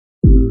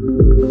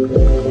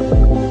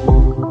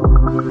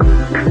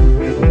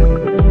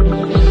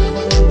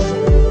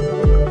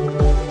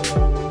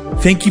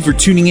Thank you for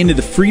tuning into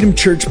the Freedom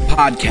Church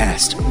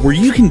podcast, where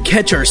you can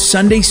catch our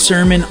Sunday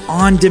sermon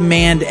on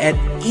demand at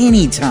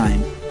any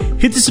time.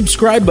 Hit the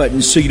subscribe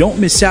button so you don't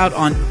miss out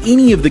on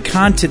any of the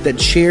content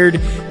that's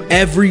shared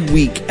every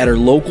week at our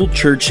local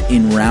church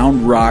in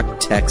Round Rock,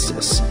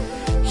 Texas.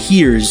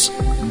 Here's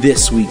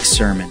this week's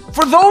sermon.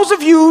 For those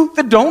of you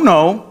that don't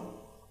know,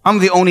 I'm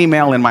the only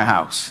male in my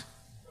house.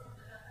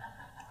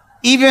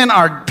 Even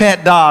our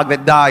pet dog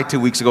that died 2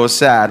 weeks ago,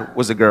 sad,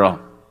 was a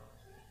girl.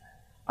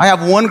 I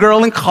have one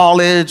girl in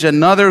college,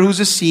 another who's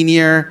a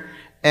senior,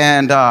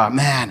 and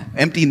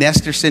empty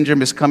nester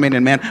syndrome is coming,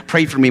 and man,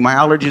 pray for me. My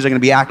allergies are going to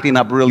be acting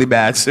up really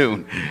bad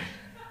soon.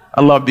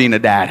 I love being a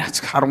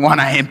dad. I don't want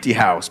an empty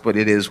house, but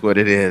it is what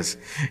it is,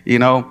 you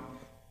know.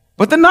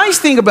 But the nice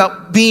thing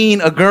about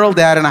being a girl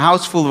dad in a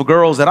house full of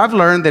girls that I've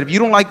learned that if you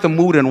don't like the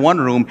mood in one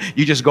room,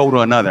 you just go to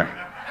another.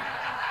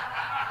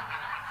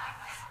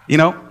 You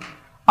know,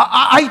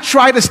 I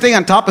try to stay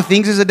on top of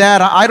things as a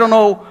dad. I don't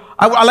know.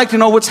 I like to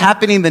know what's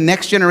happening in the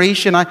next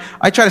generation. I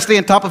try to stay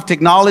on top of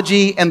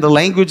technology and the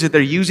language that they're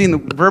using.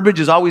 The verbiage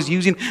is always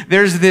using.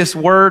 There's this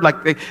word, like,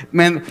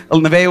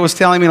 Nevaeh was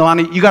telling me,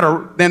 Alani,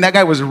 then that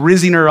guy was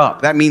rizzing her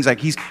up. That means like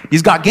he's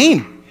got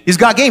game. He's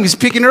got game. He's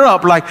picking her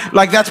up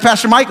like that's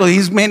Pastor Michael.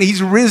 He's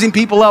rizzing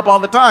people up all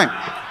the time.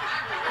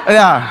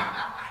 Yeah.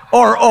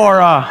 Or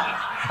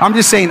I'm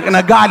just saying in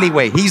a godly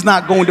way. He's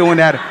not doing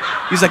that.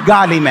 He's a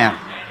godly man.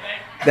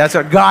 That's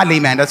a godly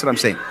man. That's what I'm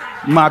saying.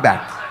 My bad.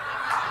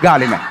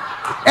 Godly man.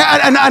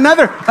 And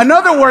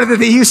another word that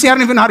they use, see, I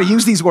don't even know how to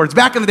use these words.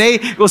 Back in the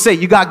day, we'll say,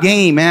 you got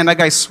game, man. That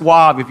guy's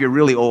suave. If you're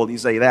really old, you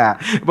say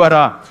that. But,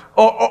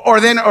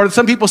 or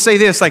some people say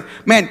this, like,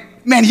 man,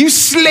 you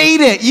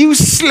slayed it. You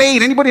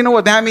slayed. Anybody know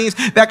what that means?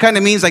 That kind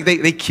of means like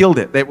they killed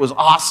it. That was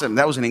awesome.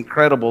 That was an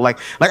incredible,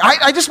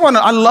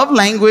 I love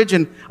language.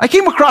 And I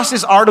came across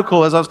this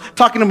article as I was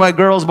talking to my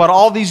girls about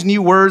all these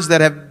new words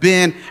that have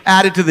been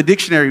added to the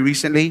dictionary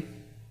recently.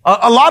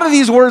 A lot of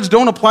these words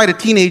don't apply to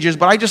teenagers,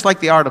 but I just like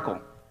the article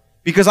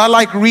because I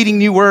like reading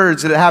new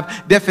words that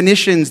have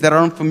definitions that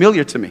are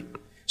unfamiliar to me.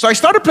 So I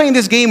started playing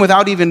this game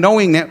without even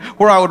knowing it,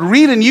 where I would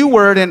read a new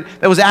word and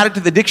that was added to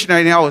the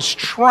dictionary, and I was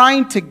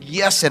trying to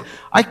guess it.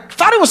 I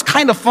thought it was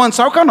kind of fun,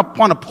 so I kind of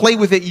want to play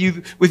with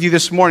you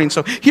this morning.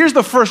 So here's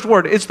the first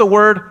word. It's the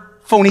word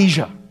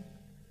phonesia.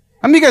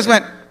 How many of you guys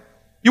went,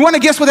 you want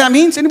to guess what that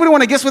means? Anybody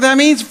want to guess what that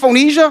means?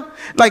 Phonesia?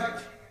 Like,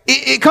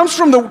 it comes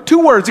from the two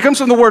words. It comes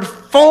from the word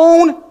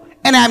phone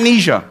and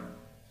amnesia.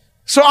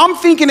 So I'm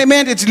thinking it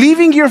meant it's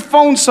leaving your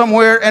phone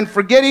somewhere and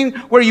forgetting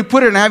where you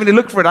put it and having to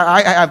look for it.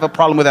 I have a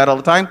problem with that all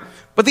the time.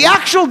 But the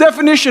actual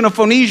definition of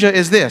phonesia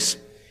is this.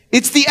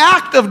 It's the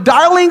act of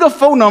dialing a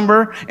phone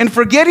number and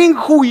forgetting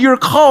who you're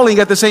calling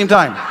at the same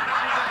time.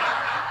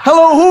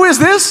 Hello, who is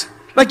this?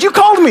 Like, you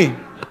called me.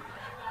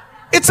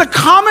 It's a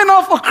common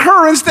enough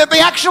occurrence that they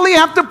actually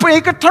have to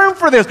make a term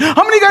for this.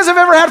 How many of you guys have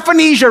ever had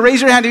phonesia?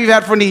 Raise your hand if you've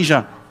had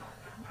phonesia.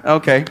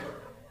 Okay.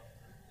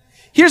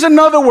 Here's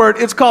another word.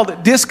 It's called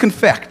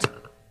disconfect.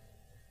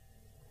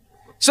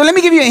 So let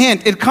me give you a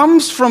hint. It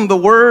comes from the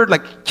word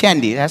like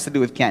candy. It has to do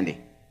with candy.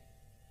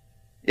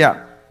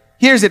 Yeah.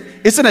 Here's it.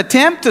 It's an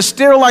attempt to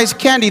sterilize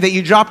candy that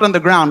you dropped on the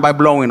ground by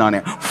blowing on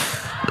it.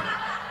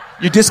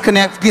 You're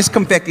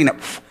disconfecting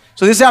it.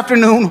 So this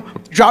afternoon,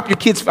 drop your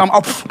kids,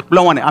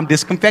 blow on it. I'm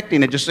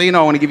disconfecting it, just so you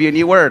know. I want to give you a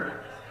new word.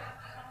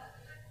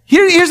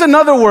 Here's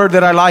another word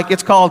that I like.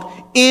 It's called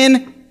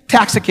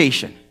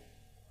intoxication.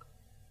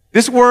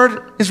 This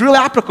word is really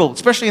applicable,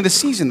 especially in the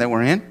season that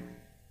we're in.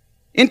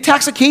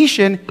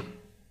 Intoxication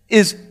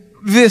is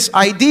this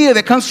idea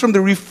that comes from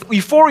the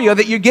euphoria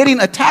that you're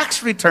getting a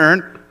tax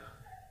return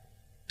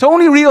to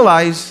only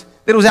realize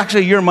that it was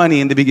actually your money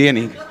in the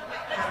beginning.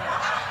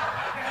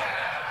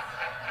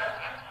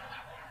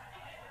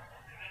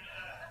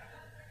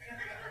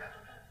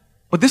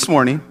 But this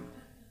morning,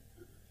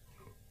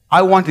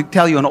 I want to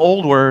tell you an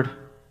old word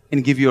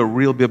and give you a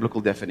real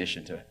biblical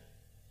definition to it.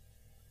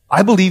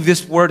 I believe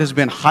this word has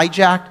been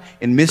hijacked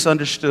and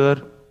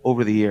misunderstood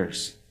over the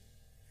years.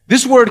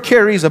 This word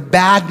carries a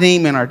bad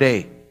name in our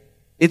day.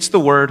 It's the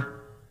word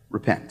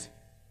repent.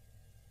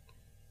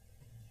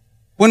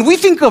 When we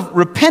think of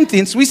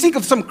repentance, we think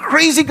of some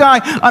crazy guy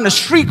on a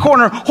street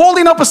corner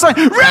holding up a sign,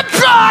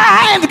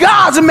 repent!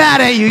 God's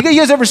mad at you. You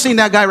guys ever seen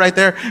that guy right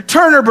there?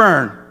 Turn or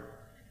burn.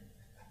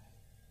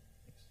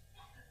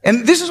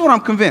 And this is what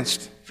I'm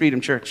convinced,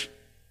 Freedom Church,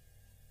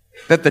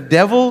 that the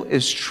devil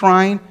is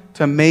trying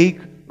to make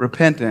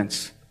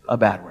repentance a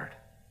bad word.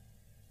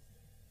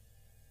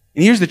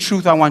 And here's the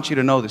truth I want you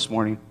to know this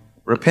morning.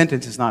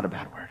 Repentance is not a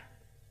bad word.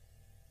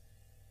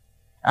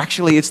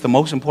 Actually, it's the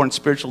most important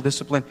spiritual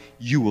discipline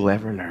you will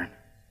ever learn.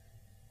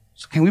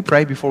 So can we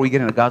pray before we get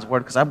into God's word?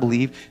 Because I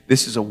believe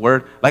this is a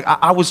word. Like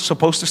I was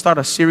supposed to start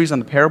a series on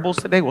the parables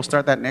today. We'll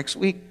start that next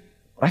week.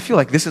 But I feel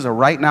like this is a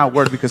right now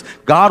word because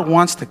God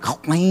wants to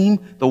claim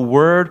the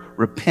word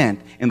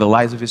repent in the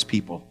lives of his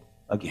people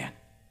again.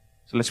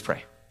 So let's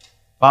pray.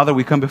 Father,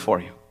 we come before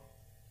you.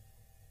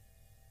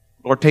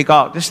 Lord,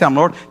 just tell them,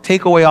 Lord,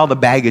 take away all the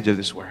baggage of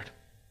this word.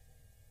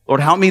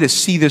 Lord, help me to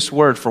see this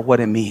word for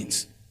what it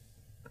means.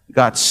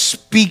 God,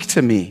 speak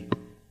to me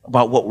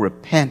about what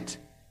repent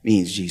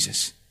means,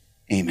 Jesus.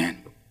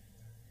 Amen.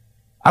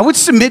 I would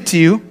submit to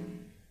you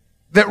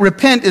that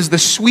repent is the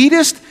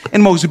sweetest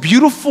and most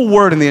beautiful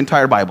word in the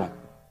entire Bible.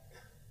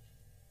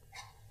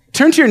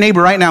 Turn to your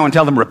neighbor right now and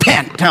tell them,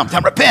 repent. Tell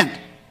them, repent.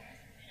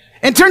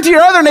 And turn to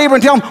your other neighbor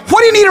and tell them, what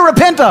do you need to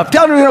repent of?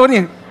 Tell them, what do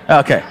you...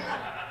 Okay.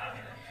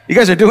 You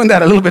guys are doing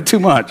that a little bit too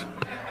much.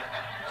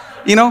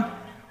 You know,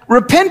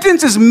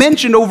 repentance is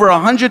mentioned over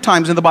 100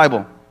 times in the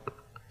Bible.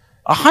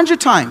 100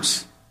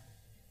 times.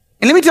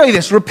 And let me tell you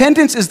this,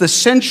 repentance is the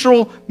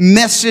central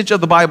message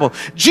of the Bible.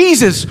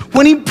 Jesus,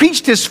 when he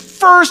preached his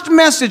first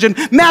message in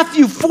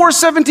Matthew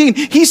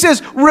 4:17, he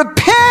says,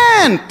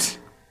 repent,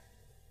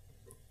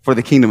 for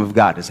the kingdom of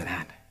God is at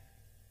hand.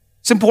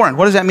 It's important.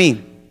 What does that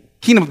mean?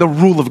 Kingdom, the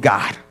rule of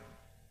God.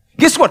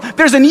 Guess what?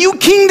 There's a new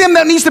kingdom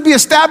that needs to be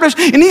established.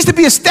 It needs to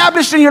be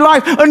established in your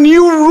life. A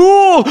new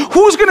rule.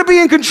 Who's going to be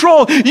in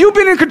control? You've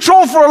been in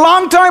control for a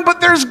long time, but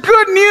there's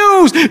good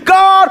news.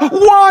 God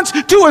wants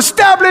to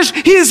establish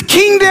his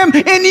kingdom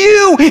in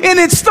you. And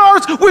it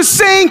starts with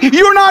saying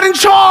you're not in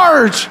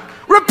charge.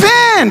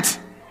 Repent.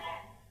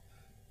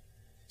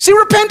 See,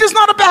 repent is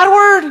not a bad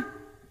word.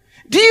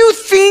 Do you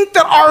think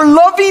that our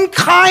loving,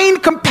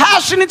 kind,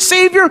 compassionate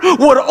Savior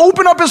would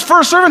open up his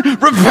first sermon?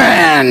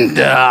 Repent,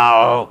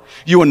 oh,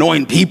 you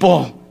annoying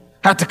people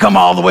have to come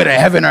all the way to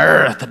heaven or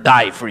earth to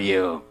die for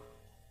you.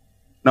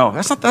 No,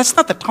 that's not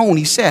the tone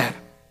he said.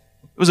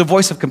 It was a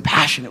voice of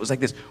compassion. It was like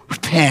this,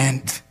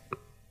 repent.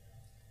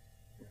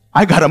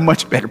 I got a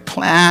much better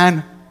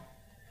plan.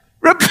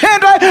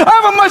 Repent, I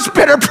have a much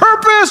better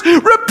purpose.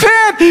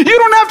 Repent, you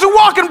don't have to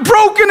walk in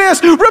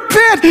brokenness.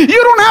 Repent,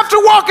 you don't have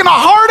to walk in a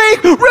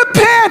heartache.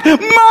 Repent,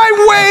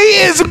 my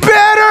way is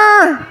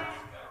better.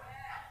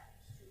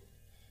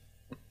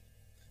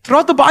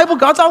 Throughout the Bible,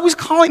 God's always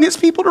calling his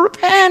people to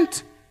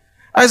repent.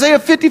 Isaiah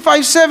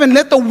 55:7,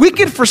 let the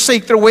wicked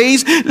forsake their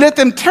ways. Let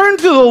them turn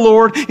to the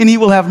Lord, and he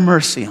will have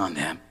mercy on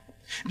them.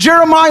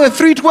 Jeremiah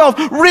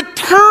 3:12,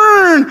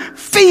 return,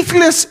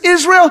 faithless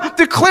Israel,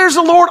 declares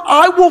the Lord,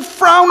 I will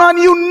frown on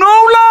you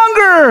no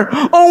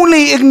longer.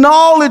 Only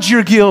acknowledge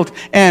your guilt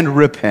and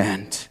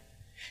repent.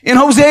 In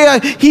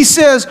Hosea, he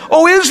says,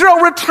 O Israel,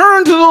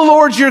 return to the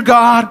Lord your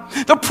God.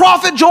 The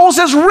prophet Joel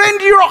says, rend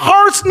your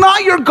hearts,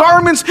 not your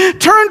garments.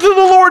 Turn to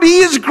the Lord. He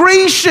is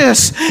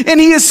gracious and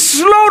he is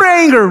slow to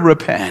anger.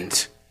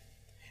 Repent.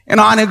 And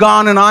on it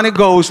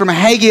goes, from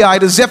Haggai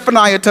to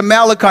Zephaniah to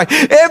Malachi.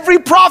 Every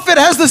prophet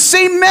has the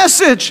same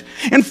message.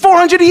 In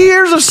 400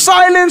 years of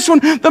silence, when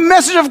the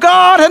message of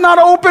God had not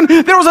opened,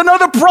 there was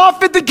another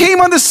prophet that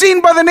came on the scene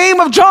by the name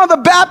of John the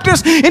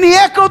Baptist, and he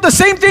echoed the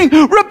same thing,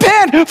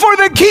 repent, for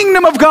the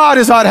kingdom of God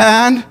is at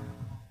hand.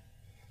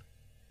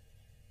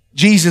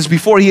 Jesus,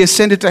 before he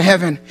ascended to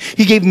heaven,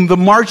 he gave them the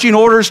marching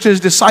orders to his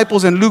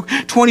disciples in Luke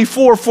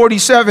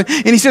 24:47.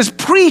 And he says,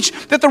 preach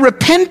that the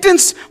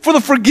repentance for the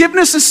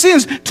forgiveness of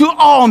sins to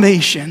all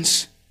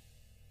nations.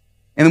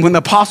 And when the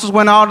apostles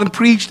went out and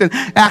preached in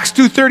Acts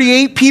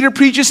 2:38, Peter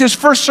preaches his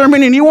first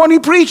sermon, and you want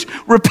to preach,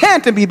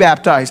 repent and be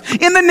baptized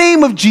in the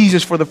name of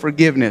Jesus for the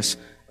forgiveness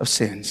of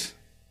sins.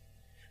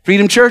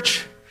 Freedom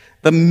Church,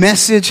 the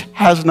message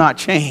has not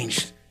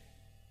changed.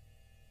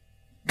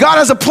 God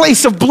has a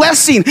place of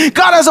blessing.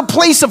 God has a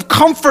place of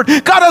comfort.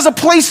 God has a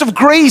place of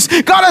grace.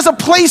 God has a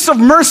place of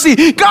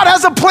mercy. God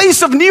has a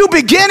place of new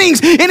beginnings.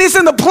 And it's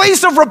in the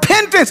place of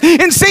repentance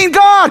and saying,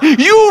 God,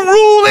 you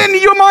rule in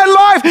my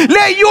life.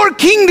 Let your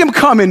kingdom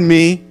come in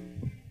me.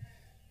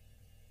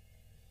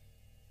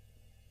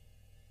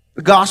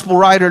 The gospel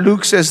writer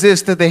Luke says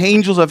this, that the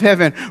angels of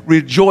heaven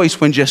rejoice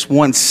when just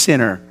one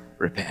sinner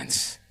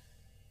repents.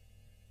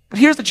 But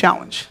here's the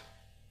challenge.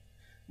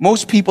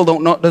 Most people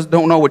don't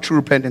know what true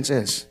repentance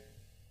is.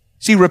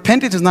 See,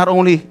 repentance is not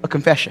only a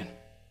confession.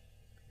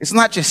 It's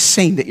not just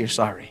saying that you're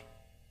sorry.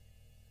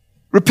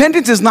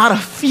 Repentance is not a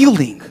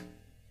feeling.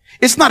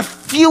 It's not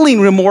feeling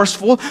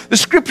remorseful. The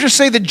scriptures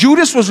say that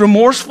Judas was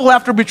remorseful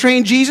after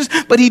betraying Jesus,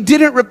 but he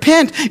didn't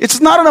repent. It's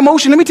not an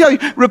emotion. Let me tell you,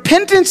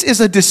 repentance is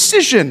a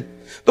decision.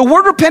 The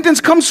word repentance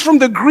comes from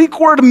the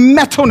Greek word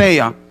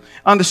metoneia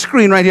on the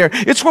screen right here.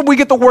 It's where we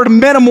get the word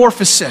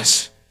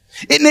metamorphosis.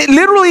 It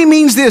literally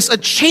means this, a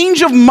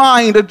change of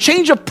mind, a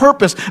change of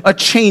purpose, a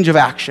change of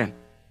action.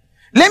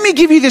 Let me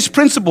give you this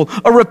principle.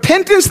 A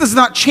repentance that does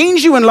not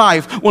change you in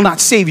life will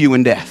not save you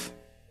in death.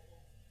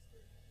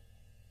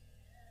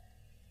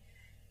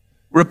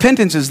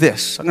 Repentance is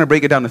this. I'm going to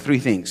break it down to three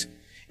things.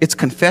 It's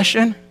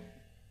confession,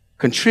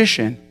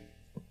 contrition,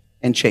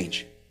 and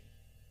change.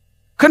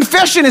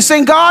 Confession is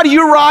saying, God,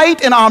 you're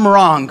right and I'm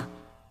wrong.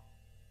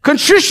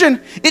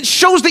 Contrition, it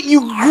shows that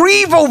you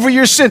grieve over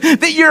your sin,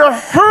 that you're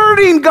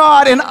hurting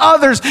God and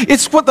others.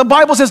 It's what the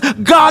Bible says,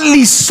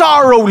 godly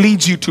sorrow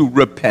leads you to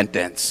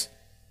repentance.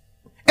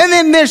 And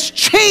then there's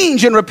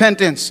change in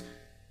repentance.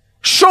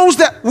 Shows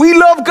that we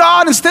love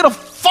God instead of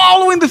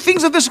following the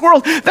things of this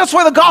world. That's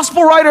why the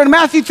gospel writer in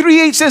Matthew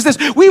 3:8 says this,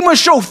 we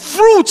must show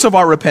fruits of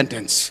our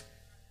repentance.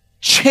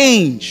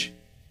 Change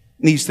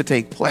needs to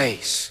take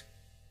place.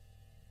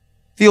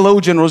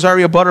 Theologian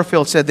Rosaria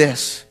Butterfield said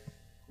this,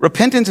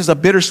 repentance is a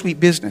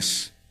bittersweet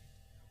business.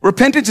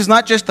 Repentance is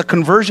not just a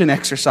conversion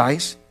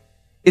exercise.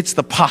 It's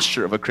the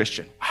posture of a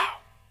Christian. Wow.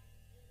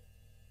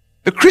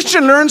 The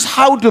Christian learns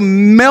how to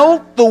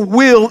melt the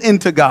will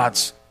into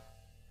God's.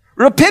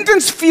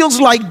 Repentance feels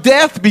like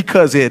death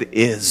because it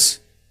is.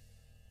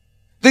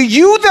 The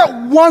you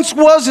that once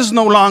was is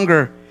no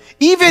longer,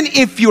 even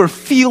if your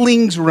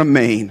feelings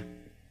remain.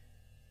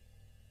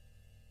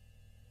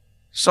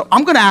 So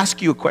I'm going to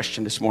ask you a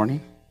question this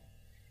morning.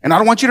 And I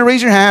don't want you to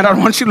raise your hand. I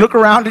don't want you to look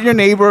around at your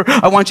neighbor.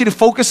 I want you to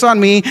focus on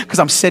me because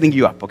I'm setting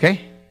you up,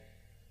 okay?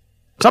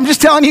 So I'm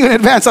just telling you in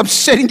advance, I'm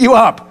setting you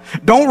up.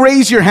 Don't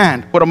raise your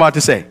hand, what I'm about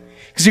to say.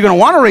 Because you're going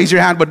to want to raise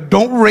your hand, but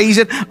don't raise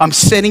it. I'm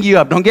setting you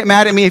up. Don't get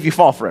mad at me if you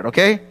fall for it,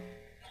 okay?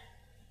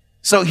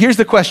 So here's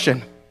the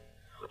question.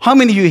 How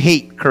many of you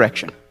hate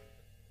correction?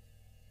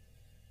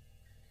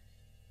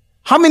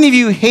 How many of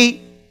you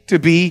hate to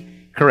be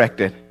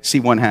corrected? See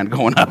one hand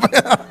going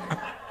up.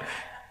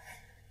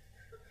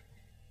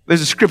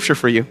 There's a scripture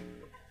for you.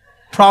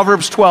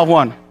 Proverbs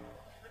 12:1.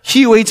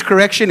 He who hates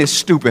correction is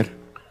stupid.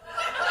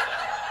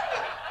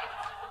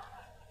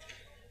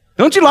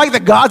 Don't you like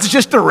that God's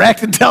just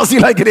direct and tells you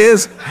like it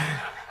is?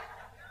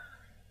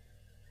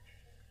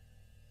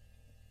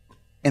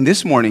 And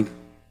this morning,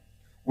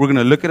 we're going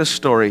to look at a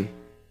story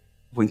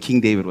when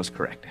King David was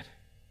corrected.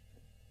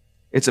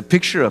 It's a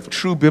picture of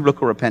true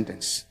biblical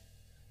repentance.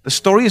 The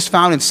story is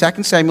found in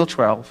 2 Samuel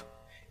 12.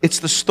 It's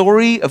the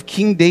story of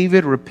King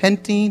David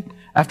repenting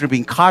after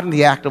being caught in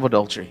the act of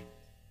adultery.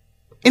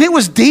 And it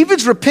was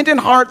David's repentant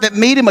heart that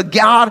made him a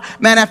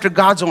man after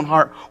God's own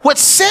heart. What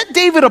set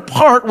David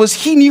apart was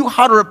he knew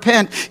how to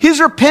repent. His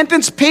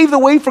repentance paved the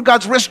way for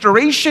God's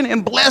restoration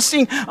and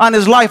blessing on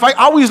his life. I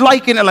always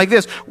liken it like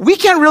this. We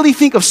can't really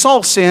think of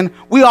Saul's sin.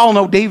 We all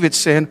know David's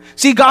sin.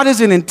 See, God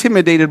isn't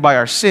intimidated by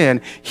our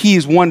sin. He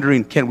is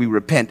wondering, can we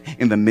repent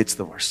in the midst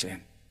of our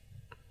sin?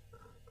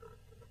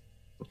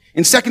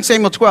 In 2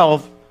 Samuel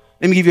 12,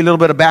 let me give you a little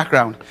bit of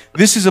background.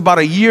 This is about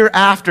a year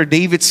after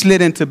David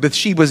slid into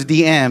Bathsheba's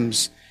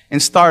DMs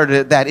and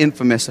started that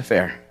infamous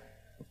affair.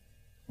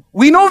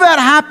 We know that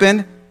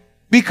happened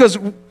because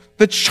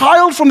the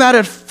child from that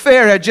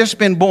affair had just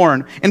been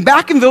born. And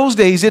back in those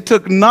days, it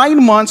took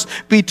 9 months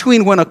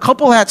between when a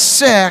couple had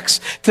sex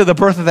to the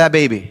birth of that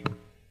baby.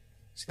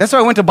 That's why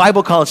I went to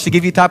Bible college, to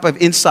give you type of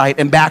insight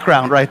and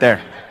background right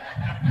there.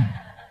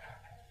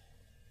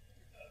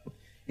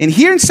 And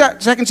here in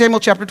 2 Samuel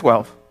chapter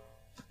 12,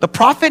 the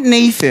prophet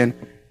Nathan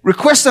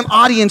requests an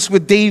audience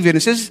with David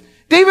and says,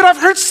 David, I've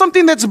heard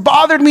something that's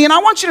bothered me and I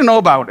want you to know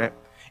about it.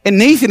 And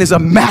Nathan is a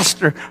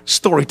master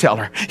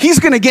storyteller. He's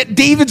going to get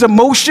David's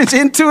emotions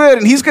into it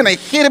and he's going to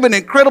hit him in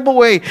an incredible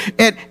way.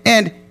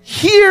 And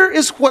here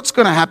is what's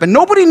going to happen.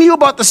 Nobody knew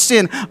about the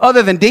sin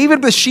other than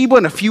David, Bathsheba,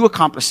 and a few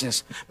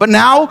accomplices. But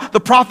now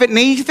the prophet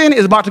Nathan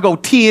is about to go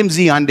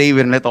TMZ on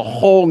David and let the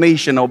whole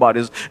nation know about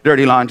his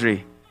dirty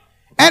laundry.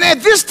 And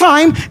at this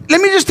time, let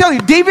me just tell you,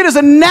 David is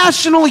a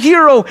national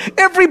hero.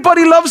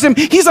 Everybody loves him.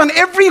 He's on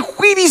every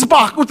Wheaties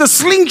box with a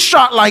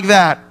slingshot like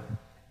that.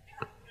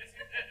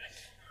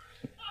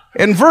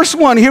 In verse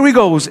 1, here he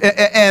goes.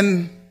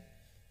 And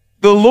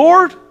the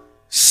Lord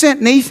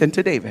sent Nathan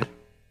to David.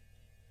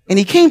 And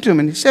he came to him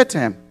and he said to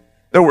him,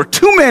 there were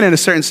 2 men in a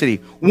certain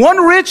city, one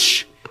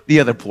rich, the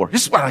other poor.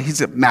 Just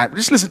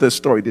listen to the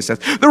story this says.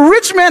 The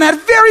rich man had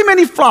very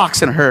many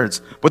flocks and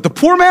herds, but the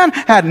poor man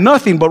had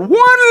nothing but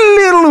one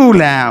little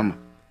lamb,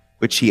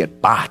 which he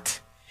had bought.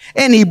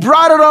 And he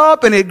brought it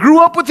up, and it grew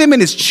up with him and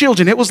his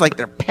children. It was like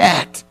their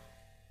pet.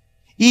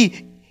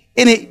 He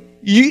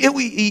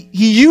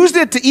used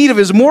it to eat of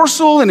his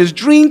morsel and his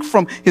drink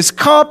from his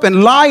cup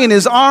and lie in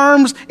his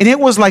arms, and it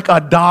was like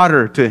a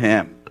daughter to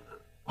him.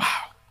 Wow.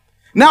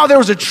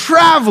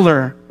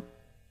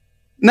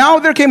 Now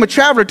there came a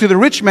traveler to the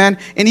rich man,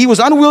 and he was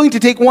unwilling to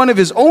take one of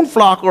his own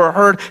flock or a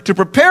herd to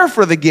prepare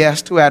for the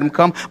guest who had him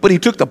come, but he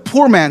took the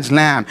poor man's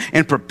lamb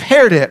and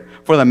prepared it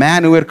for the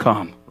man who had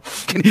come.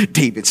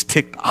 David's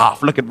ticked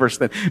off. Look at verse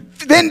 10.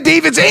 Then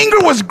David's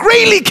anger was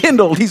greatly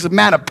kindled. He's a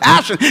man of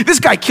passion. This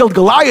guy killed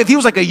Goliath. He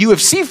was like a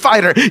UFC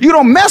fighter. You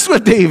don't mess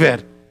with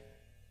David.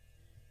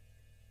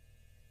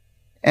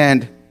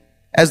 And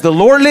as the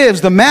Lord lives,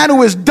 the man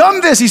who has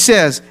done this, he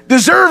says,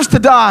 deserves to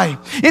die.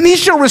 And he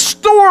shall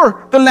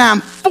restore the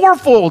lamb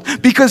fourfold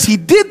because he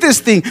did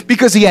this thing,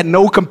 because he had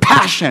no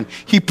compassion.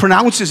 He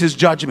pronounces his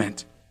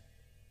judgment.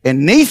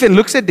 And Nathan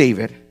looks at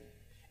David,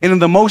 and in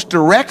the most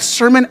direct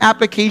sermon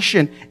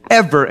application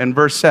ever in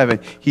verse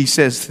 7, he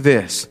says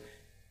this.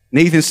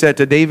 Nathan said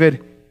to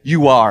David,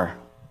 you are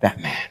that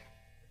man.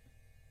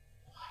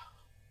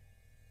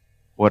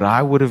 What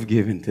I would have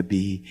given to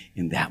be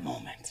in that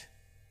moment.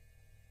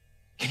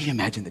 Can you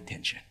imagine the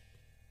tension?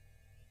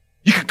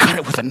 You could cut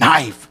it with a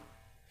knife.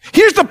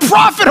 Here's the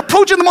prophet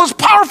approaching the most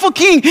powerful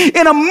king.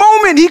 In a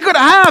moment, he could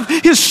have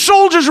his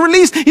soldiers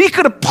released. He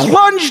could have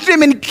plunged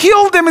him and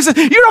killed him and said,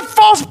 you're a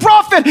false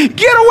prophet.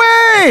 Get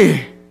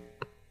away.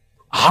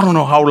 I don't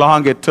know how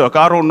long it took.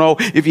 I don't know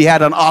if he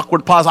had an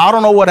awkward pause. I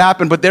don't know what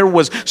happened, but there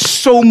was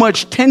so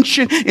much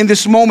tension in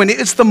this moment.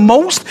 It's the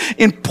most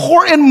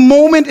important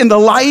moment in the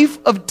life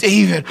of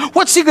David.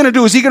 What's he going to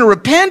do? Is he going to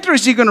repent or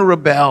is he going to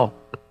rebel?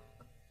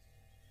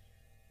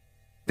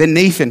 Then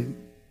Nathan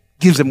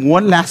gives him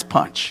one last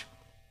punch.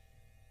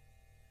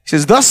 He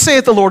says, thus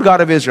saith the Lord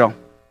God of Israel,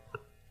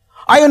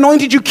 I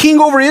anointed you king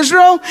over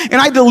Israel, and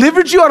I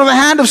delivered you out of the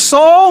hand of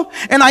Saul,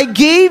 and I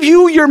gave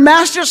you your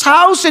master's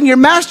house and your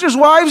master's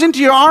wives into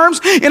your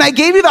arms, and I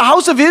gave you the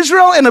house of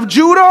Israel and of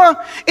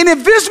Judah, and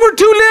if this were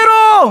too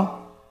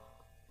little,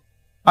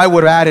 I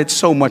would have added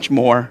so much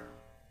more.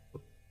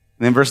 And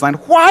then verse 9,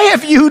 why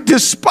have you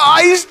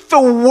despised the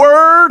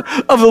word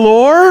of the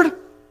Lord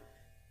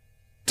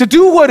to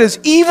do what is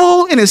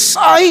evil in his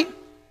sight?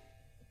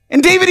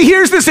 And David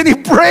hears this and he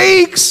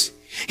breaks.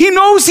 He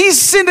knows he's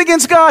sinned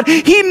against God.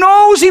 He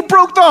knows he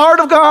broke the heart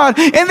of God.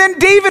 And then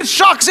David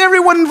shocks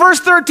everyone in verse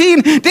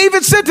 13.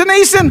 David said to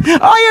Nathan,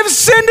 I have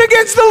sinned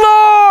against the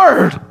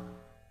Lord.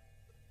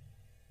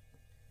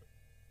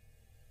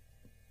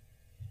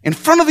 In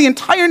front of the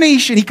entire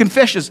nation, he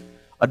confesses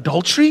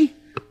adultery,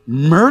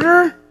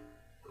 murder,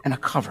 and a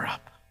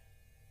cover-up.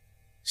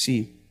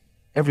 See,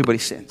 everybody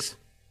sins.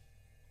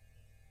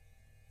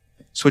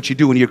 It's what you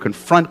do when you're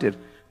confronted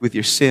with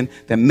your sin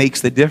that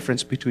makes the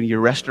difference between your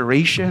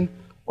restoration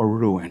or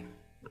ruin.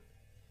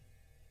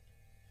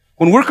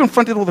 When we're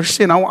confronted with our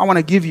sin, I want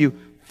to give you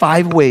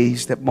 5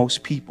 ways that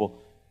most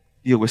people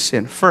deal with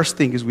sin. First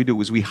thing is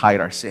we hide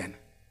our sin.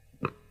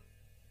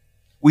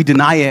 We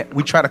deny it.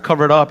 We try to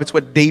cover it up. It's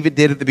what David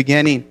did at the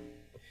beginning.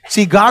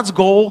 See, God's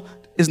goal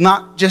is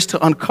not just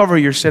to uncover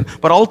your sin,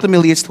 but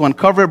ultimately it's to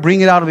uncover it,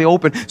 bring it out of the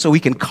open so we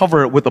can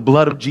cover it with the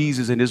blood of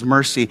Jesus and his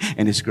mercy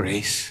and his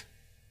grace.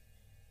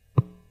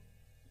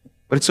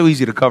 But it's so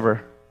easy to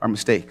cover our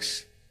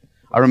mistakes.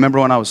 I remember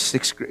when I was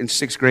in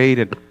sixth grade,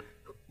 and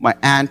my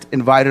aunt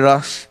invited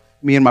us,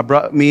 me and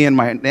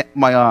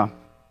my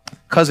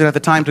cousin at the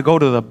time, to go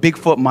to the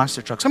Bigfoot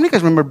monster trucks. How many of you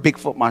guys remember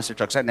Bigfoot monster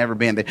trucks? I'd never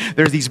been there.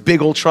 There's these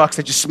big old trucks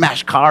that just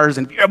smash cars,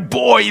 and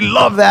boy, you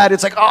love that.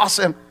 It's like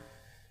awesome.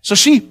 So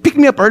she picked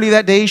me up early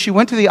that day. She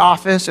went to the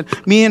office, and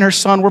me and her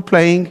son were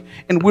playing,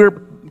 and we're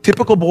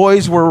typical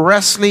boys. We're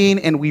wrestling,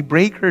 and we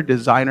break her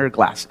designer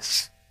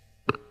glasses.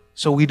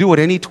 So we do what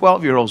any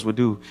 12-year-olds would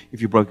do.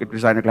 If you broke your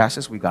designer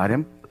glasses, we got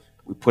him.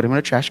 We put him in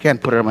a trash can,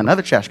 put him in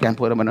another trash can,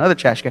 put him in another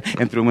trash can,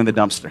 and threw him in the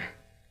dumpster.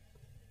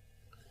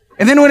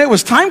 And then when it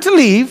was time to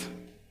leave,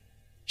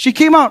 she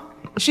came out.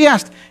 She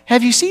asked,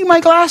 have you seen my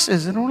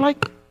glasses? And we're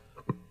like,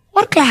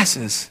 what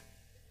glasses?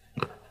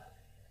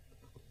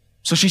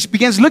 So she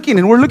begins looking,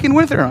 and we're looking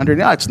with her.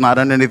 It's not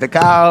underneath the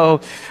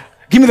couch.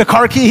 Give me the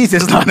car keys.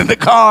 It's not in the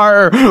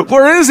car.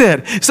 Where is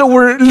it? So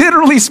we're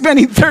literally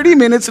spending 30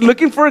 minutes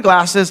looking for her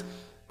glasses.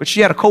 But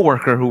she had a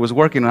coworker who was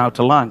working out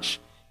to lunch.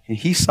 And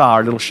he saw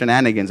our little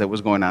shenanigans that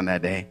was going on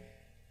that day.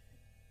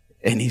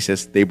 And he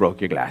says, they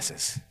broke your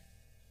glasses.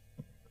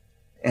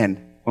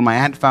 And when my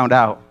aunt found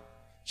out,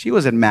 she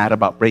wasn't mad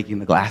about breaking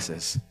the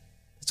glasses.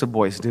 That's what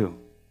boys do.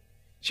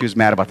 She was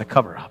mad about the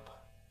cover-up.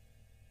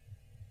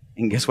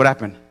 And guess what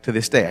happened? To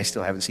this day, I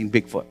still haven't seen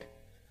Bigfoot.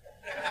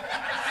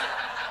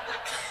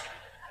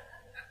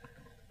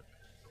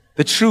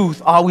 The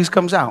truth always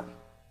comes out.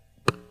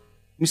 Let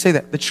me say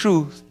that. The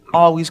truth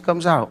always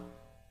comes out.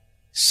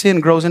 Sin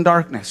grows in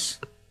darkness,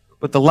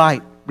 but the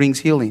light brings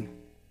healing.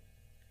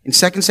 In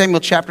 2 Samuel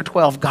chapter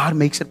 12, God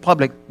makes it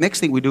public. Next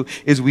thing we do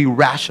is we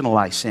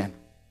rationalize sin.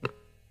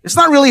 It's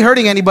not really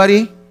hurting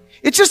anybody.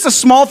 It's just a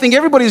small thing.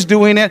 Everybody's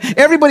doing it.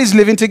 Everybody's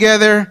living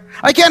together.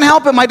 I can't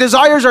help it. My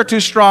desires are too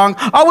strong.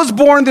 I was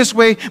born this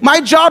way. My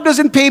job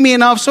doesn't pay me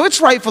enough, so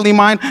it's rightfully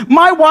mine.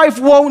 My wife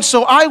won't,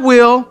 so I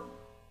will.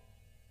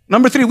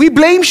 Number 3, we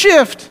blame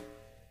shift.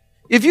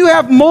 If you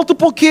have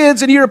multiple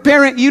kids and you're a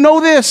parent, you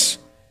know this.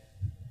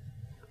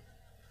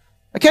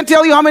 I can't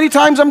tell you how many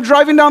times I'm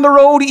driving down the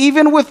road,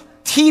 even with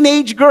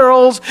teenage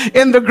girls,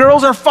 and the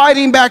girls are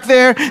fighting back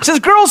there. It says,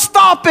 girls,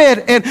 stop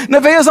it. And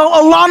Nevaeh's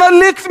all, Alana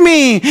licked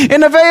me.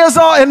 And Nevaeh's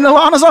all, and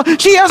Alana's all,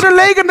 she has her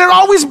leg, and they're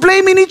always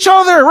blaming each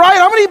other, right?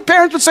 How many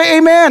parents would say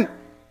amen?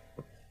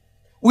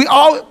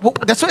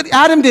 That's what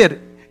Adam did.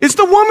 It's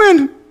the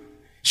woman.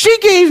 She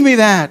gave me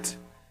that.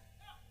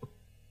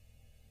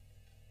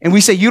 And we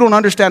say, you don't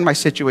understand my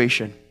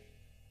situation.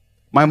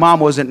 My mom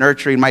wasn't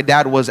nurturing. My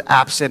dad was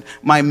absent.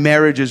 My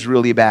marriage is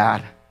really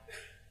bad.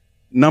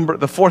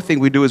 The 4th thing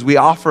we do is we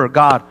offer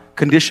God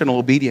conditional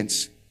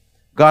obedience.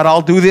 God,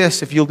 I'll do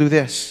this if you'll do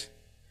this.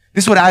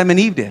 This is what Adam and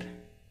Eve did.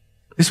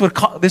 This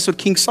is what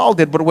King Saul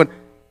did. But when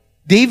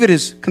David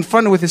is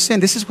confronted with his sin,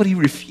 this is what he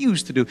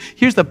refused to do.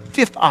 Here's the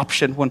 5th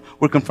option when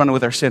we're confronted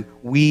with our sin.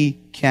 We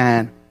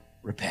can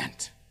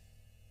repent.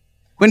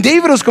 When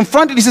David was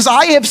confronted, he says,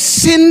 I have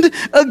sinned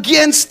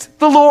against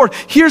the Lord.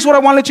 Here's what I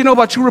want to let you know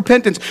about true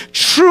repentance.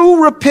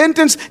 True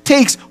repentance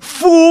takes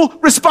full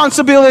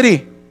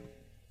responsibility.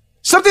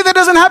 Something that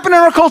doesn't happen in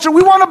our culture.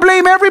 We want to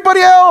blame everybody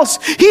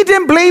else. He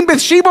didn't blame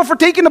Bathsheba for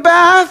taking a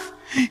bath.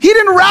 He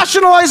didn't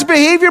rationalize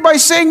behavior by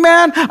saying,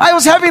 man, I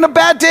was having a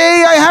bad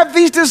day. I have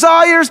these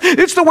desires.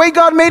 It's the way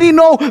God made me.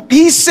 No,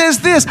 he says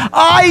this,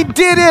 I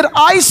did it.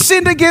 I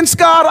sinned against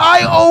God.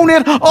 I own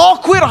it. I'll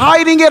quit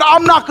hiding it.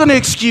 I'm not going to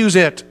excuse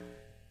it.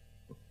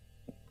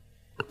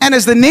 And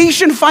as the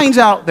nation finds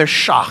out, they're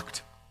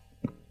shocked.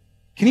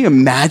 Can you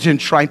imagine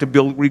trying to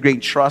regain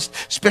trust,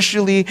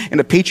 especially in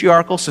a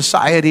patriarchal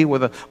society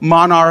with a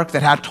monarch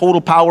that had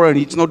total power and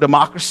it's no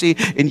democracy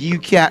and you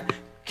can't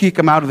kick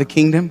him out of the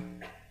kingdom?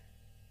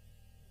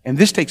 And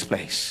this takes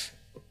place.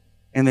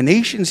 And the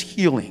nation's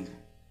healing.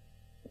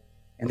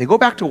 And they go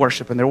back to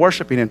worship and they're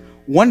worshiping. And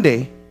one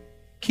day,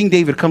 King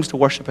David comes to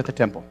worship at the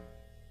temple.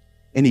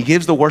 And he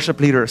gives the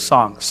worship leader a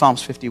song,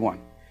 Psalms 51.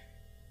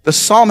 The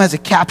psalm has a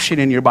caption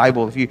in your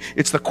Bible.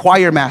 It's the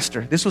choir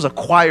master. This was a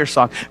choir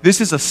song.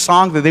 This is a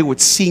song that they would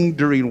sing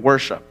during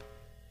worship.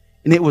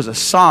 And it was a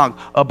song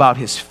about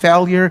his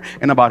failure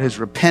and about his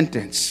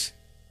repentance.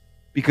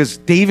 Because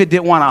David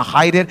didn't want to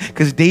hide it,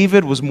 because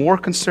David was more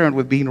concerned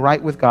with being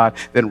right with God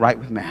than right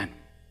with man.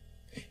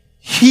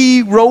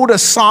 He wrote a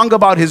song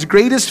about his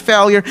greatest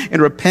failure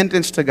and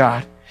repentance to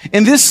God.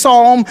 And this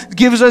psalm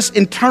gives us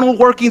internal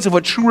workings of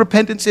what true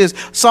repentance is.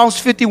 Psalms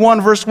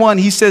 51 verse 1,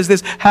 he says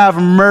this, have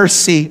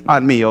mercy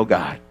on me, O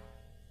God.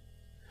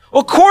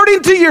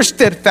 According to your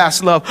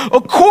steadfast love,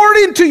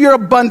 according to your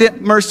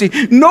abundant mercy.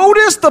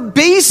 Notice the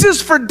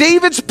basis for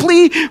David's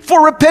plea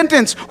for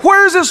repentance.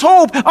 Where's his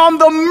hope? On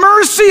the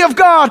mercy of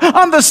God,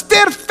 on the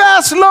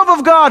steadfast love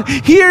of God.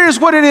 Here's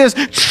what it is.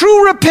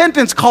 True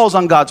repentance calls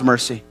on God's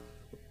mercy.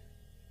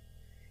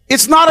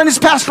 It's not on his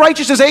past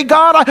righteousness. Hey,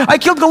 God, I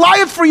killed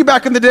Goliath for you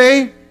back in the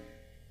day.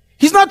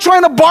 He's not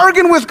trying to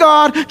bargain with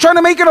God, trying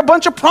to make it a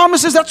bunch of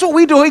promises. That's what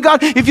we do. Hey,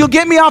 God, if you'll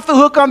get me off the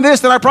hook on this,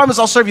 then I promise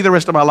I'll serve you the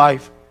rest of my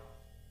life.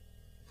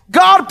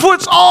 God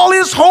puts all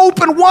his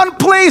hope in one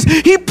place.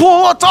 He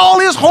puts all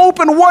his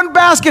hope in one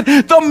basket.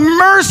 The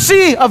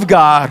mercy of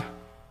God.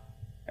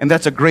 And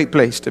that's a great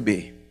place to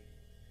be.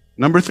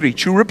 Number 3,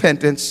 true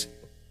repentance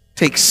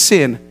takes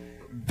sin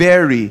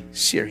very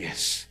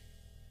serious.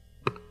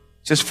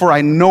 It says, for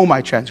I know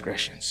my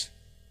transgressions.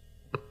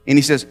 And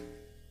he says,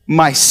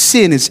 my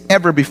sin is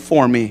ever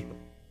before me. And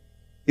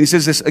he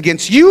says this,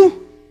 against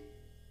you.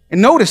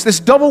 And notice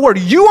this double word,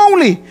 you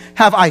only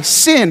have I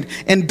sinned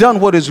and done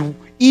what is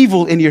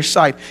evil in your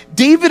sight.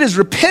 David is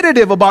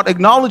repetitive about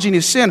acknowledging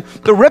his sin.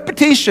 The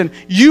repetition,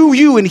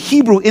 you in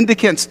Hebrew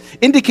indicates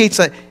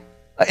an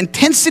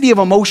intensity of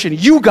emotion.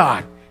 You,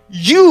 God,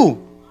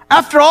 you.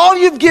 After all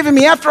you've given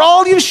me, after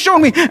all you've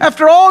shown me,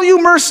 after all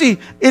your mercy,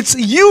 it's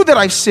you that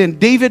I've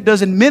sinned. David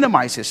doesn't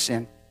minimize his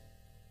sin.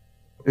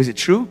 Is it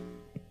true?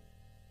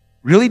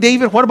 Really,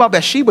 David? What about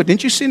Bathsheba?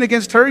 Didn't you sin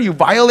against her? You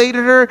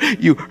violated her.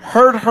 You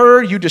hurt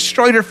her. You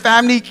destroyed her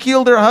family,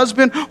 killed her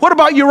husband. What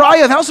about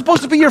Uriah? That was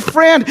supposed to be your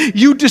friend.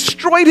 You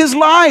destroyed his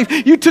life.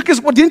 You took his...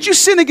 Well, didn't you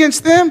sin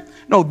against them?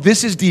 No,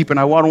 this is deep, and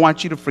I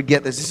want you to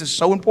forget this. This is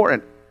so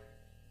important.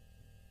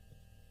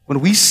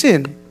 When we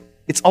sin,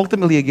 it's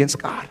ultimately against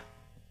God.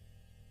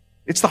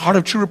 It's the heart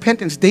of true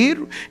repentance.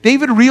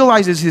 David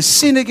realizes his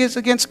sin is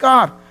against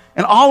God,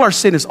 and all our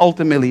sin is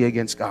ultimately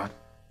against God.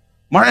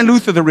 Martin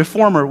Luther, the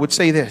reformer, would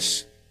say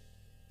this,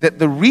 that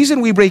the reason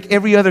we break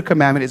every other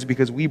commandment is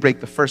because we break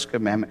the first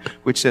commandment,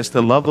 which says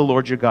to love the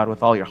Lord your God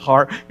with all your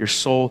heart, your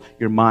soul,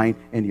 your mind,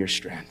 and your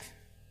strength.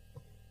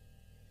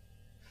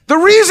 The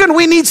reason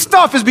we need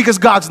stuff is because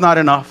God's not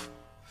enough.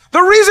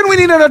 The reason we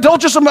need an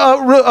adulterous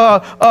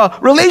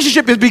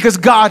relationship is because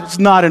God's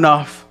not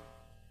enough.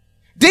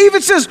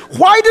 David says,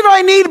 why did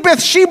I need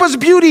Bathsheba's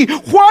beauty?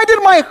 Why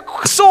did my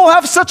soul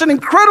have such an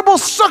incredible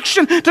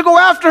suction to go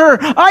after her?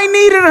 I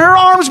needed her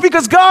arms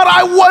because, God,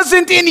 I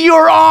wasn't in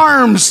your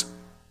arms.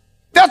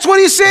 That's what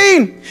he's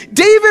saying.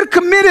 David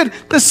committed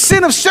the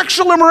sin of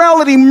sexual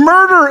immorality,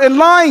 murder, and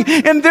lying,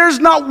 and there's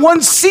not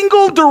one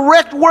single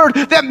direct word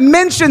that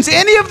mentions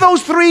any of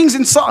those three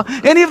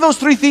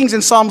things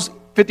in Psalms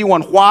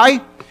 51.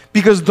 Why?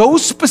 Because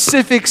those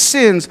specific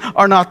sins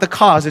are not the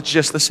cause, it's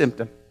just the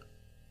symptom.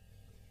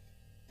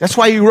 That's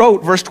why he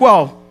wrote, verse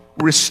 12,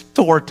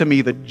 restore to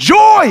me the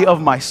joy of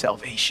my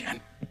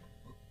salvation.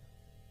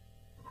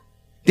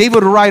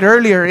 David would write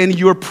earlier, in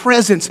your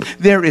presence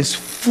there is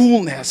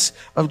fullness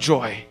of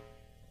joy.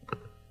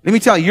 Let me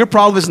tell you, your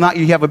problem is not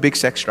you have a big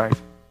sex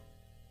drive.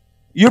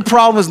 Your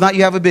problem is not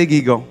you have a big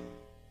ego.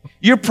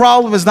 Your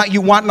problem is not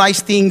you want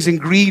nice things and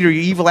greed or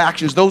your evil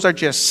actions. Those are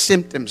just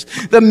symptoms.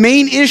 The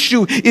main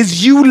issue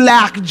is you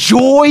lack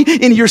joy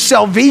in your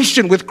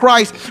salvation with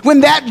Christ.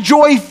 When that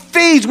joy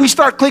fades, we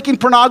start clicking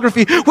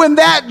pornography. When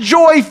that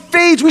joy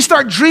fades, we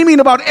start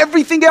dreaming about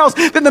everything else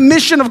than the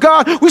mission of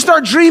God. We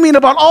start dreaming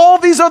about all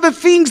these other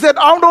things that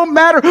don't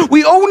matter.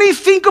 We only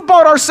think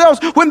about ourselves.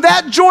 When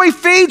that joy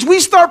fades, we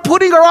start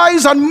putting our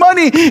eyes on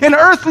money and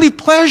earthly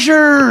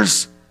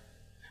pleasures.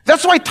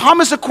 That's why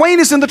Thomas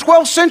Aquinas in the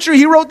 12th century,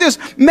 he wrote this,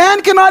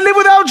 man cannot live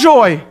without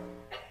joy.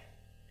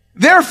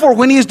 Therefore,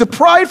 when he is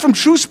deprived from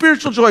true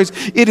spiritual joys,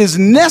 it is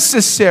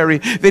necessary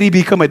that he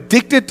become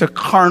addicted to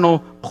carnal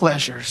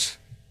pleasures.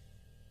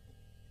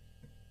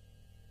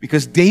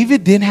 Because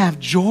David didn't have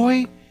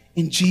joy in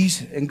in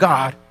Jesus and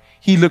God,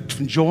 he looked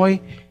from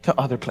joy to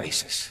other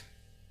places.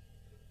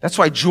 That's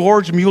why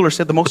George Mueller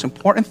said the most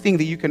important thing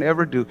that you can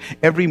ever do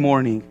every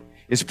morning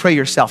is pray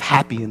yourself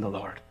happy in the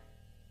Lord.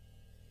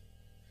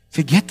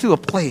 To get to a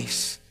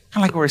place,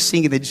 kind of like we're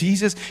singing that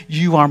Jesus,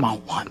 you are my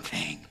one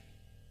thing.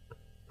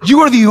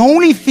 You are the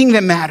only thing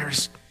that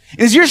matters.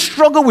 Is your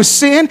struggle with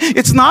sin?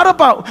 It's not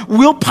about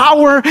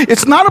willpower.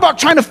 It's not about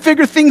trying to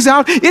figure things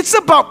out. It's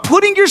about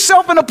putting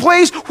yourself in a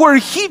place where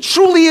he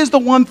truly is the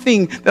one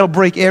thing that'll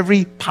break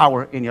every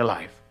power in your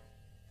life.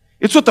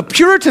 It's what the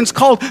Puritans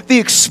called the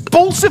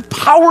explosive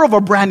power of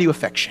a brand new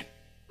affection.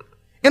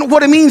 And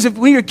what it means, if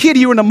when you're a kid,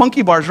 you were in the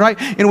monkey bars, right?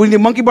 And when you're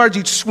in the monkey bars,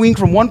 you'd swing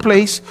from one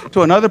place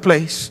to another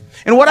place.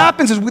 And what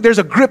happens is there's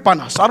a grip on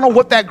us. I don't know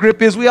what that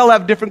grip is. We all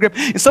have different grip.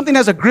 And something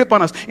has a grip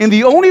on us. And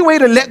the only way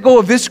to let go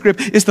of this grip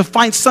is to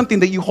find something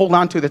that you hold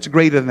on to that's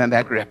greater than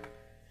that grip.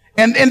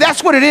 And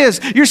that's what it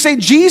is. You're saying,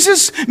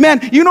 Jesus,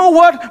 man, you know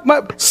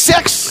what?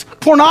 Sex,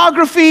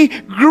 pornography,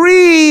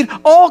 greed,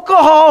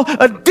 alcohol,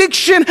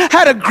 addiction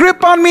had a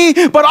grip on me,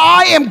 but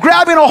I am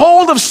grabbing a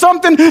hold of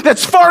something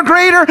that's far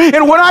greater.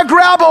 And when I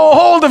grab a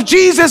hold of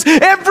Jesus,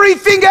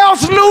 everything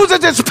else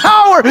loses its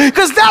power,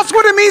 because that's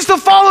what it means to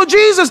follow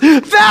Jesus.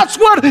 That's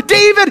what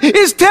David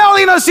is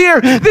telling us here.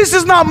 This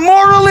is not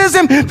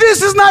moralism.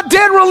 This is not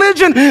dead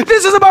religion.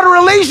 This is about a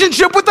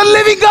relationship with the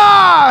living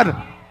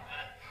God.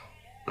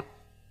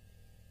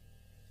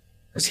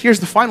 Because here's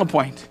the final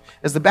point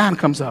as the band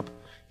comes up.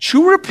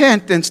 True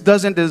repentance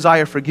doesn't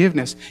desire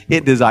forgiveness.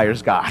 It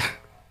desires God.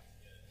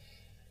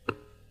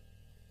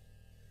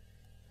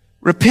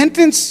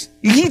 Repentance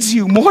leads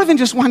you more than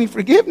just wanting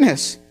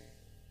forgiveness.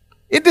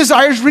 It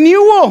desires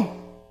renewal.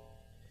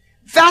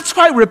 That's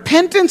why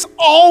repentance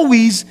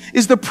always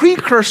is the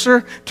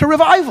precursor to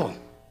revival.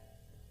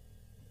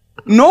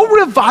 No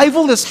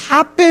revival has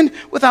happened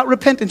without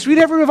repentance. Read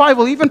every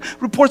revival, even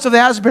reports of the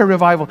Asbury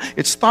revival.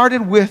 It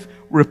started with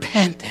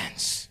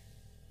repentance.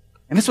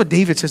 And that's what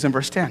David says in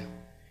verse 10.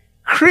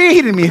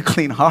 Create in me a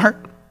clean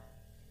heart,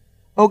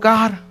 oh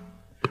God.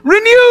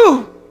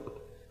 Renew.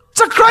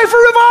 It's a cry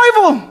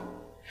for revival.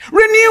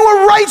 Renew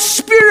a right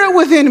spirit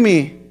within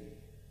me.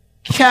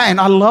 And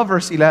I love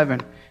verse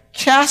 11.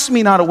 Cast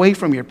me not away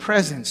from your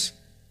presence,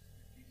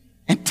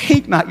 and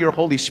take not your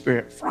Holy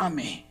Spirit from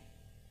me.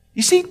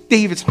 You see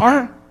David's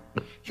heart?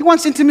 He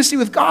wants intimacy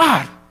with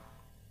God.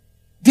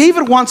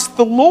 David wants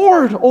the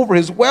Lord over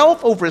his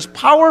wealth, over his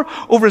power,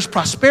 over his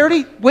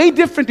prosperity. Way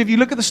different if you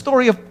look at the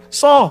story of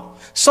Saul.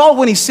 Saul,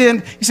 when he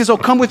sinned, he says, oh,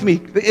 come with me,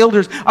 the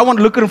elders. I want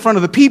to look at in front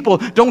of the people.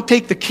 Don't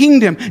take the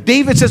kingdom.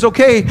 David says,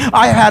 okay,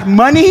 I had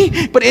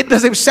money, but it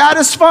doesn't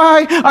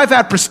satisfy. I've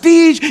had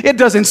prestige. It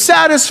doesn't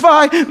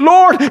satisfy.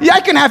 Lord, yeah,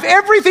 I can have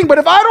everything, but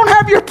if I don't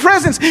have your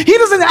presence, he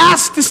doesn't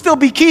ask to still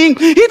be king.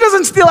 He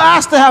doesn't still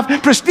ask to have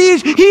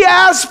prestige. He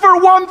asks for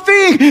one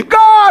thing.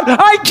 God,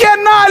 I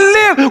cannot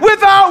live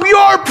without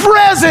your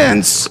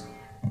presence.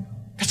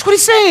 That's what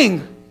he's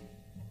saying.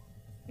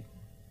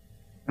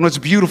 And what's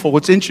beautiful,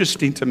 what's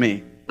interesting to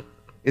me,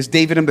 is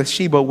David and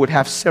Bathsheba would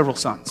have several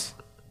sons.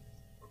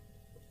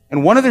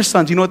 And one of their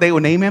sons, you know what they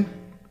would name him?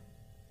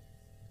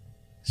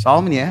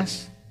 Solomon,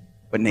 yes,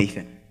 but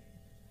Nathan.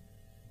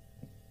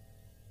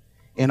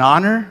 In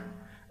honor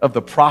of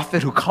the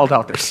prophet who called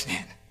out their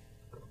sin.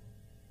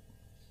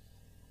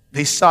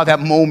 They saw that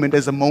moment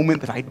as a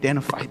moment that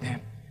identified them.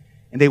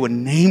 And they would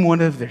name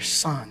one of their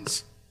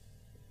sons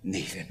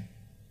Nathan.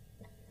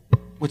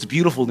 What's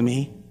beautiful to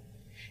me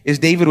is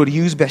David would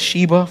use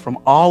Bathsheba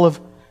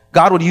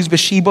God would use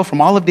Bathsheba from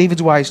all of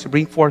David's wives to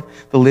bring forth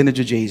the lineage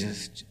of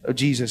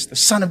Jesus, the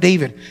son of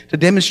David, to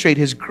demonstrate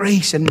his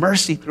grace and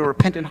mercy through a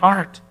repentant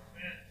heart.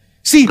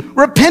 See,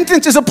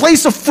 repentance is a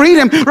place of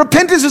freedom.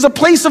 Repentance is a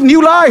place of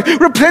new life.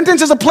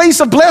 Repentance is a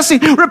place of blessing.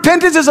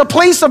 Repentance is a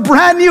place of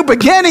brand new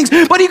beginnings.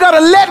 But you got to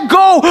let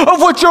go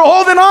of what you're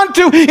holding on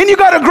to, and you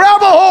got to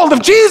grab a hold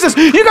of Jesus.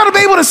 You got to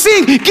be able to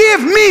sing,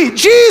 give me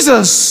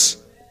Jesus.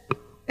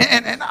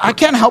 And I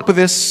can't help with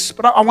this,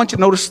 but I want you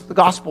to notice the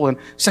gospel in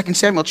 2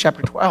 Samuel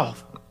chapter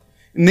 12.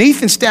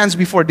 Nathan stands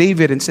before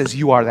David and says,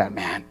 you are that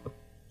man.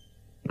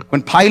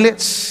 When Pilate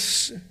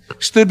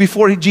stood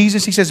before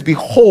Jesus, he says,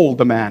 behold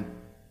the man.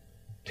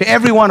 To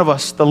every one of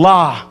us, the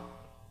law,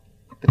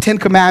 the 10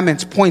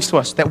 Commandments points to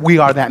us that we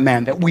are that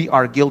man, that we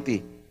are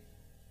guilty.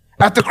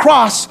 At the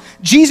cross,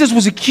 Jesus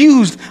was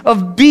accused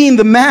of being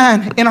the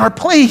man in our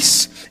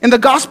place. And the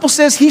gospel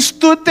says he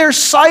stood there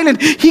silent.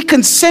 He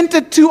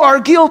consented to our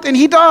guilt and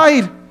he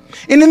died.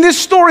 And in this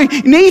story,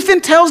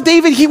 Nathan tells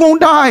David he won't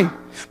die,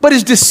 but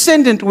his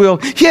descendant will.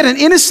 He had an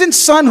innocent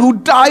son who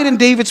died in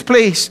David's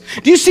place.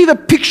 Do you see the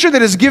picture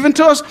that is given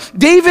to us?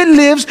 David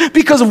lives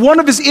because of one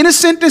of his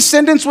innocent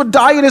descendants would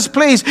die in his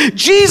place.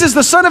 Jesus,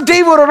 the son of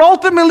David, would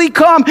ultimately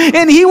come,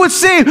 and he would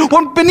say,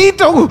 when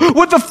Benito,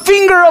 with the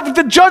finger of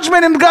the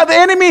judgment and God, the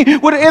enemy,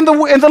 and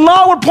the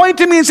law would point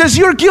to me and says,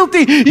 you're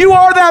guilty. You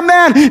are that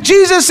man.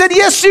 Jesus said,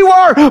 yes, you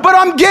are, but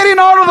I'm getting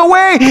out of the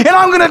way, and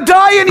I'm going to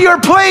die in your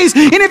place.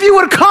 And if you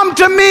would come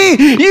to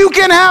me, you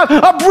can have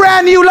a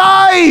brand new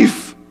life.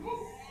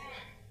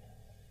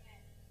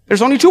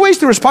 There's only two ways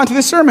to respond to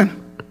this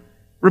sermon.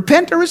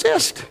 Repent or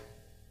resist.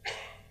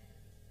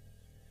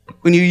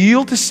 When you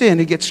yield to sin,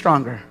 it gets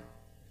stronger.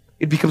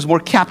 It becomes more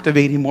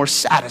captivating, more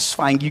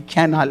satisfying. You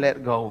cannot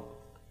let go.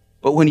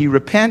 But when you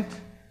repent,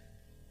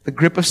 the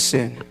grip of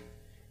sin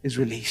is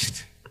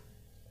released.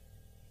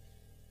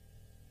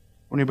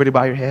 Will anybody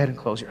bow your head and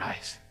close your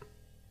eyes?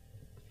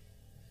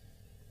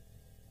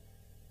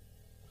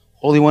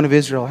 Holy One of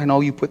Israel, I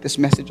know you put this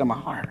message on my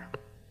heart.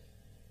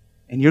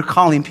 And you're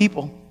calling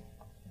people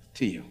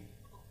to you.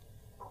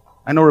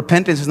 I know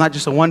repentance is not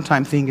just a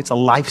one-time thing, it's a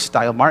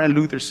lifestyle. Martin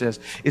Luther says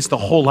it's the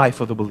whole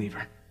life of the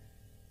believer.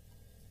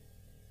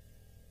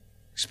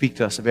 Speak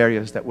to us of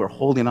areas that we're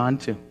holding on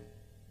to.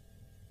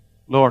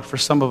 Lord, for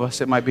some of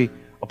us it might be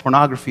a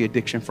pornography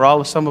addiction.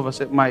 For some of us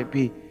it might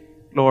be,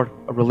 Lord,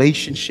 a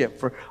relationship.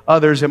 For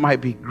others it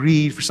might be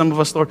greed. For some of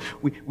us, Lord,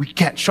 we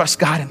can't trust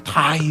God and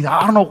tithe.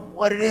 I don't know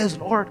what it is,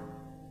 Lord.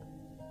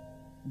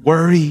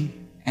 Worry,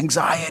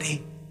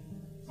 anxiety.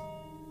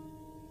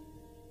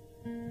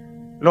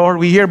 Lord,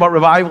 we hear about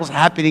revivals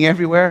happening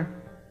everywhere.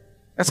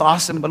 That's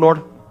awesome, but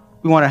Lord,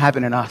 we want it to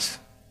happen in us.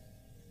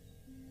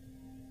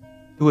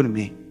 Do it in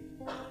me.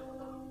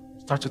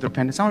 Starts with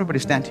repentance. I want everybody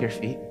to stand to your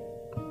feet.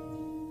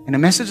 In a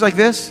message like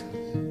this,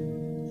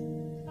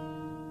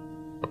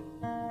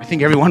 I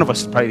think every one of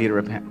us probably need to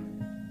repent.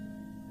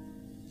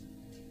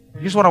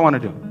 Here's what I want to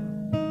do.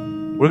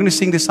 We're going to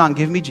sing this song,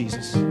 Give Me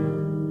Jesus.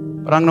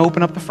 But I'm going to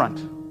open up the front.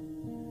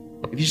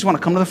 If you just want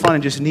to come to the front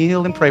and just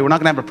kneel and pray, we're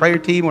not going to have a prayer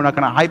team. We're not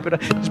going to hype it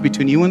up. It's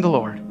between you and the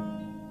Lord.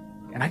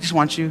 And I just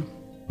want you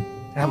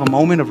to have a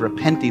moment of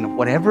repenting of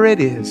whatever it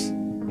is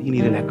that you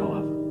need to let go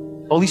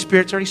of. Holy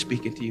Spirit's already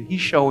speaking to you.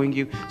 He's showing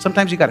you.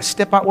 Sometimes you got to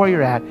step out where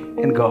you're at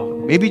and go.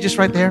 Maybe just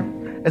right there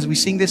as we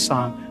sing this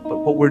song. But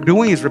what we're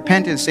doing is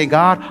repent and say,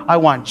 God, I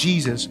want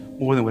Jesus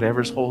more than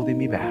whatever's holding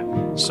me back.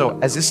 So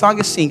as this song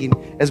is singing,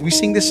 as we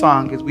sing this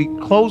song, as we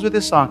close with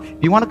this song,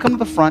 if you want to come to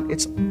the front,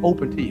 it's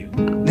open to you.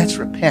 Let's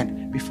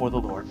repent before the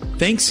Lord.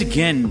 Thanks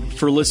again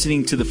for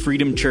listening to the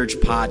Freedom Church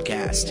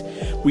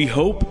podcast. We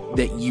hope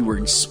that you were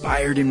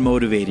inspired and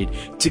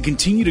motivated to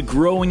continue to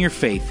grow in your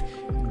faith.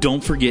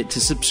 Don't forget to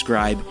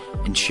subscribe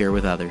and share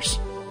with others.